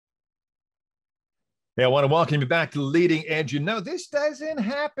Hey, I want to welcome you back to Leading Edge. You know, this doesn't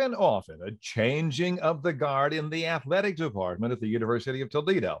happen often, a changing of the guard in the athletic department at the University of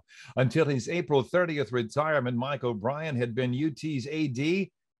Toledo. Until his April 30th retirement, Mike O'Brien had been UT's AD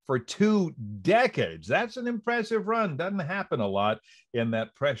for 2 decades. That's an impressive run. Doesn't happen a lot in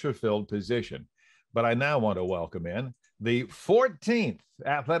that pressure-filled position. But I now want to welcome in the 14th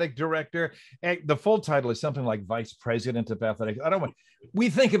athletic director. The full title is something like vice president of athletics. I don't want, we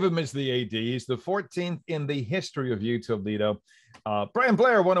think of him as the ADs, the 14th in the history of U Toledo. Bryan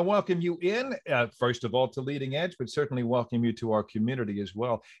Blair, I want to welcome you in, first of all, to Leading Edge, but certainly welcome you to our community as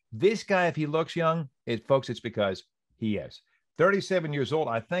well. This guy, if he looks young, folks, it's because he is. 37 years old,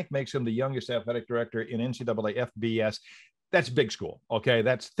 I think makes him the youngest athletic director in NCAA FBS. That's big school. Okay.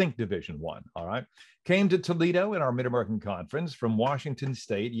 That's Think Division I. All right. Came to Toledo in our Mid-American Conference from Washington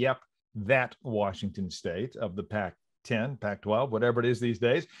State. Yep. That Washington State of the Pac-10, Pac-12, whatever it is these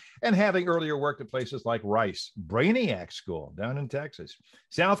days. And having earlier worked at places like Rice, Brainiac School down in Texas,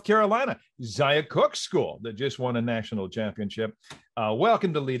 South Carolina, Zia Cook School that just won a national championship.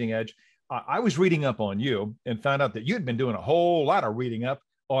 Welcome to Leading Edge. I was reading up on you and found out that you'd been doing a whole lot of reading up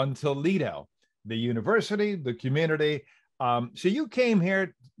on Toledo, the university, the community. So you came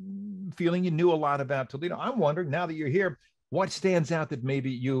here feeling you knew a lot about Toledo. I'm wondering, now that you're here, what stands out that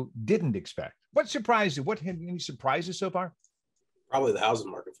maybe you didn't expect? What surprised you? What have any surprises so far? Probably the housing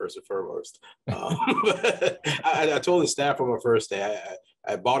market first and foremost. I told the staff on my first day,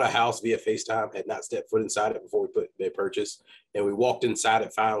 I bought a house via FaceTime, had not stepped foot inside it before we made purchase. And we walked inside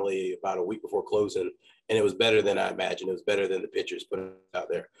it finally about a week before closing. And it was better than I imagined. It was better than the pictures put out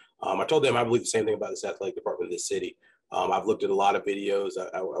there. I told them I believe the same thing about this athletic department of this city. I've looked at a lot of videos.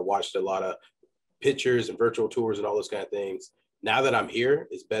 I watched a lot of pictures and virtual tours and all those kind of things. Now that I'm here,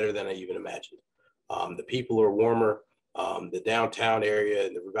 it's better than I even imagined. The people are warmer. The downtown area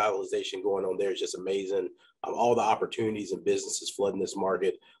and the revitalization going on there is just amazing. All the opportunities and businesses flooding this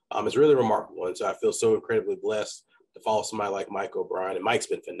market. It's really remarkable. And so I feel so incredibly blessed to follow somebody like Mike O'Brien. And Mike's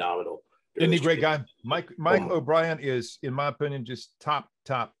been phenomenal. Isn't he a great guy? Mike O'Brien is, in my opinion, just top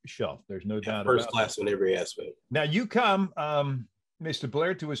shelf. There's no doubt about it. First class in every aspect. Now you come, Mr.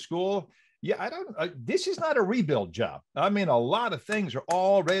 Blair, to a school. Yeah, this is not a rebuild job. I mean, a lot of things are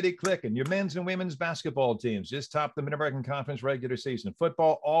already clicking. Your men's and women's basketball teams just topped the Mid-American Conference regular season.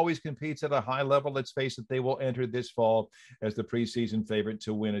 Football always competes at a high level. Let's face it, they will enter this fall as the preseason favorite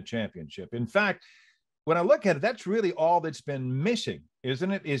to win a championship. In fact, when I look at it, that's really all that's been missing, isn't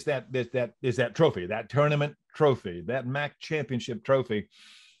it? Is that trophy, that tournament trophy, that MAC championship trophy.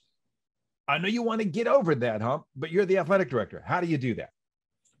 I know you want to get over that hump, but you're the athletic director. How do you do that?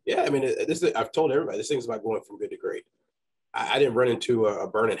 Yeah, I mean, I've told everybody, this thing's about going from good to great. I didn't run into a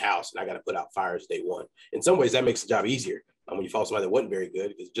burning house and I got to put out fires day one. In some ways, that makes the job easier when you follow somebody that wasn't very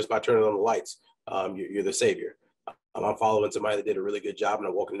good, because just by turning on the lights, you're the savior. I'm following somebody that did a really good job, and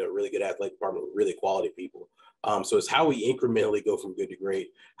I'm walking into a really good athletic department with really quality people. So it's how we incrementally go from good to great.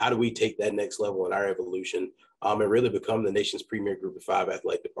 How do we take that next level in our evolution and really become the nation's premier group of 5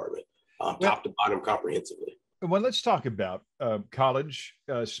 athletic department, top to bottom comprehensively? Well, let's talk about college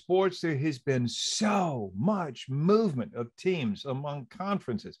sports. There has been so much movement of teams among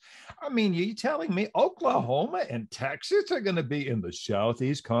conferences. I mean, you're telling me Oklahoma and Texas are going to be in the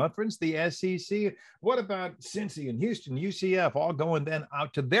Southeast Conference, the SEC? What about Cincy and Houston, UCF, all going then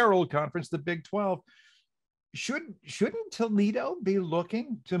out to their old conference, the Big 12? Shouldn't Toledo be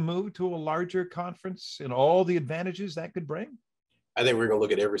looking to move to a larger conference and all the advantages that could bring? I think we're going to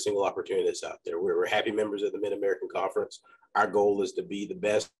look at every single opportunity that's out there. We're happy members of the Mid-American Conference. Our goal is to be the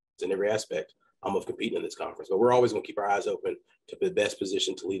best in every aspect of competing in this conference. But we're always going to keep our eyes open to the best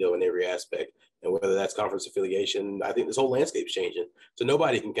position Toledo in every aspect. And whether that's conference affiliation, I think this whole landscape's changing. So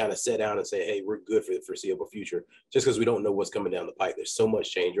nobody can kind of sit down and say, hey, we're good for the foreseeable future, just because we don't know what's coming down the pike. There's so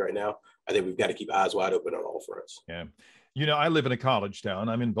much change right now. I think we've got to keep eyes wide open on all fronts. Yeah. You know, I live in a college town.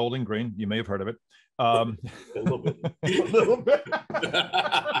 I'm in Bowling Green. You may have heard of it. A little bit. A little bit.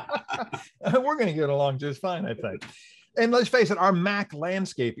 We're going to get along just fine, I think. And let's face it, our MAC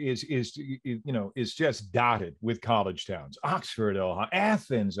landscape is just dotted with college towns. Oxford, Ohio,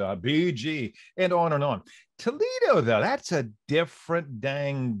 Athens, BG, and on and on. Toledo, though, that's a different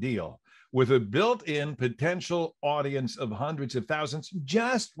dang deal, with a built-in potential audience of hundreds of thousands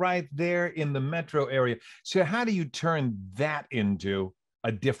just right there in the metro area. So how do you turn that into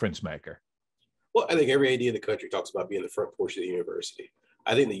a difference maker? Well, I think every AD in the country talks about being the front porch of the university.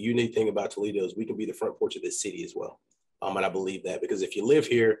 I think the unique thing about Toledo is we can be the front porch of this city as well. And I believe that because if you live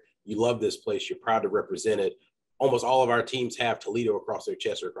here, you love this place, you're proud to represent it. Almost all of our teams have Toledo across their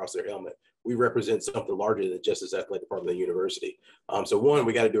chest or across their helmet, we represent something larger than just this athletic department of the university. So one,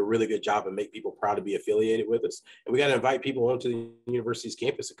 we got to do a really good job and make people proud to be affiliated with us. And we got to invite people onto the university's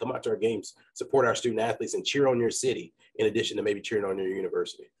campus to come out to our games, support our student athletes, and cheer on your city, in addition to maybe cheering on your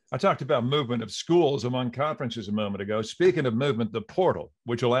university. I talked about movement of schools among conferences a moment ago. Speaking of movement, the portal,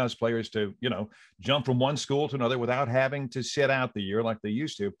 which allows players to, jump from one school to another without having to sit out the year like they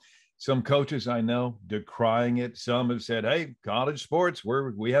used to. Some coaches I know decrying it. Some have said, hey, college sports,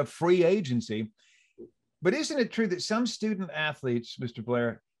 we have free agency. But isn't it true that some student athletes, Mr.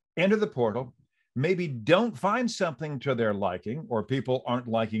 Blair, enter the portal, maybe don't find something to their liking, or people aren't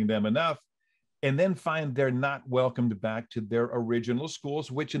liking them enough, and then find they're not welcomed back to their original schools,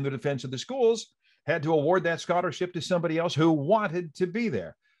 which in the defense of the schools had to award that scholarship to somebody else who wanted to be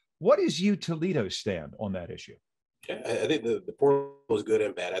there? What is Toledo's stand on that issue? I think the portal is good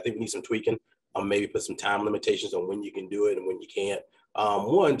and bad. I think we need some tweaking. Maybe put some time limitations on when you can do it and when you can't.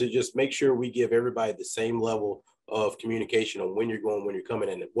 One, to just make sure we give everybody the same level of communication on when you're going, when you're coming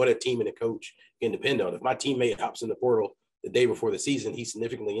in, and what a team and a coach can depend on. If my teammate hops in the portal the day before the season, he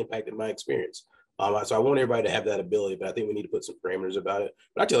significantly impacted my experience. So I want everybody to have that ability, but I think we need to put some parameters about it.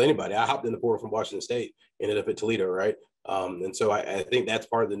 But I tell anybody, I hopped in the portal from Washington State, ended up at Toledo, right? And so I think that's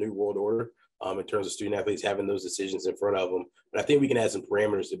part of the new world order. In terms of student athletes having those decisions in front of them. But I think we can add some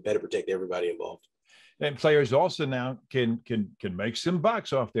parameters to better protect everybody involved. And players also now can make some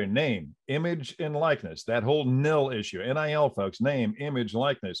bucks off their name, image, and likeness. That whole NIL issue, NIL, folks, name, image,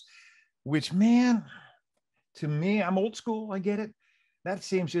 likeness, which, man, to me, I'm old school. I get it. That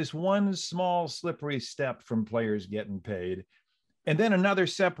seems just one small slippery step from players getting paid. And then another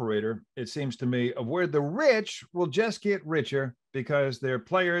separator, it seems to me, of where the rich will just get richer because their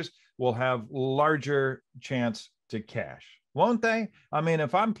players will have larger chance to cash, won't they? I mean,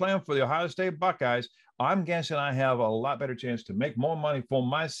 if I'm playing for the Ohio State Buckeyes, I'm guessing I have a lot better chance to make more money for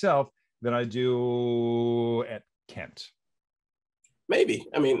myself than I do at Kent. Maybe.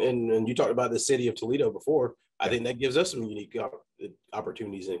 I mean, and you talked about the city of Toledo before. I think that gives us some unique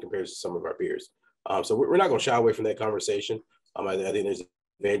opportunities in comparison to some of our peers. So we're not going to shy away from that conversation. I think there's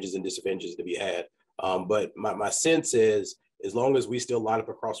advantages and disadvantages to be had. But my sense is, as long as we still line up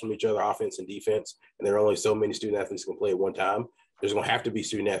across from each other, offense and defense, and there are only so many student athletes who can play at one time, there's going to have to be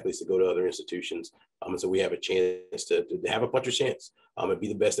student athletes to go to other institutions. And so we have a chance to have a puncher's chance and be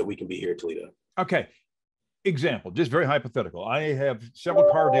the best that we can be here at Toledo. Okay. Example, just very hypothetical. I have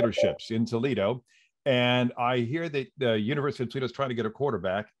several car dealerships in Toledo, and I hear that the University of Toledo is trying to get a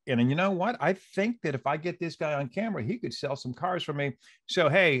quarterback. And you know what? I think that if I get this guy on camera, he could sell some cars for me. So,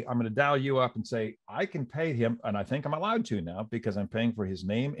 hey, I'm going to dial you up and say, I can pay him. And I think I'm allowed to now because I'm paying for his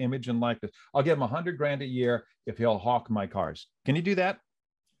name, image, and likeness. I'll give him $100,000 a year if he'll hawk my cars. Can you do that?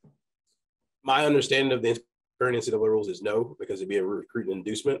 My understanding of the current NCAA rules is no, because it'd be a recruiting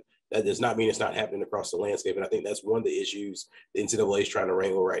inducement. That does not mean it's not happening across the landscape. And I think that's one of the issues the NCAA is trying to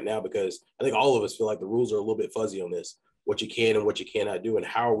wrangle right now, because I think all of us feel like the rules are a little bit fuzzy on this, what you can and what you cannot do, and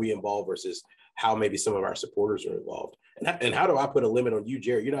how are we involved versus how maybe some of our supporters are involved. And how do I put a limit on you,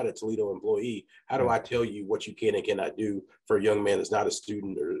 Jared? You're not a Toledo employee. How do I tell you what you can and cannot do for a young man that's not a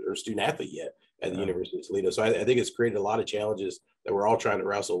student or student athlete yet at the University of Toledo? So I think it's created a lot of challenges that we're all trying to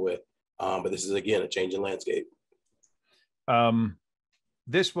wrestle with. But this is, again, a changing landscape.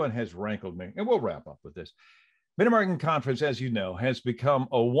 This one has rankled me, and we'll wrap up with this. Mid-American Conference, as you know, has become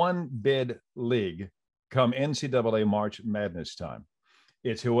a one-bid league come NCAA March Madness time.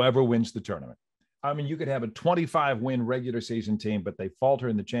 It's whoever wins the tournament. I mean, you could have a 25-win regular season team, but they falter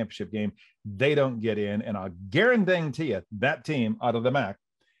in the championship game. They don't get in, and I'll guarantee you that team out of the MAC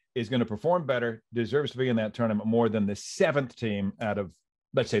is going to perform better, deserves to be in that tournament more than the seventh team out of,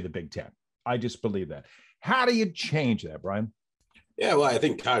 let's say, the Big Ten. I just believe that. How do you change that, Bryan? Yeah, well, I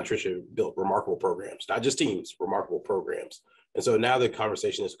think Todd and Tricia built remarkable programs, not just teams, remarkable programs. And so now the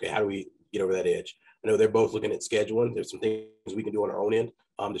conversation is, okay, how do we get over that edge? I know they're both looking at scheduling. There's some things we can do on our own end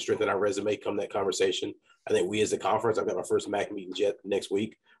to strengthen our resume come that conversation. I think we as a conference, I've got my first MAC meeting next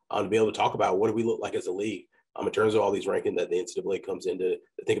week to be able to talk about what do we look like as a league in terms of all these rankings that the NCAA comes in to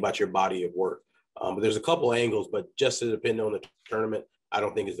think about your body of work. But there's a couple of angles, but just to depend on the tournament, I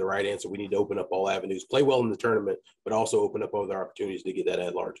don't think is the right answer. We need to open up all avenues, play well in the tournament, but also open up other opportunities to get that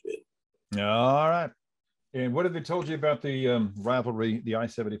at-large bid. All right. And what have they told you about the rivalry, the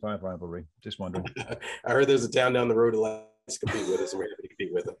I-75 rivalry? Just wondering. I heard there's a town down the road that likes to compete with us, and we're happy to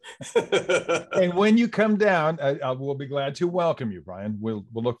compete with them. And when you come down, we'll be glad to welcome you, Bryan. We'll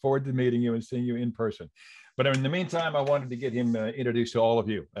look forward to meeting you and seeing you in person. But in the meantime, I wanted to get him introduced to all of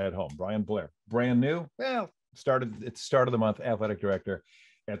you at home. Bryan Blair, brand new. Well, started at the start of the month, athletic director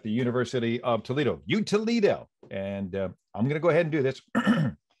at the University of Toledo, Toledo. And I'm going to go ahead and do this.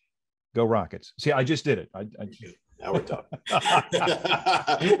 Go Rockets. See, I just did it. Now we're talking.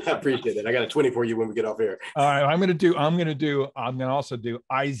 I appreciate it. I got a 20 for you when we get off here. All right. I'm going to also do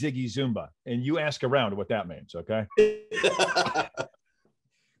I Ziggy Zumba. And you ask around what that means. Okay.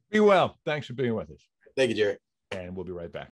 Be well. Thanks for being with us. Thank you, Jerry. And we'll be right back.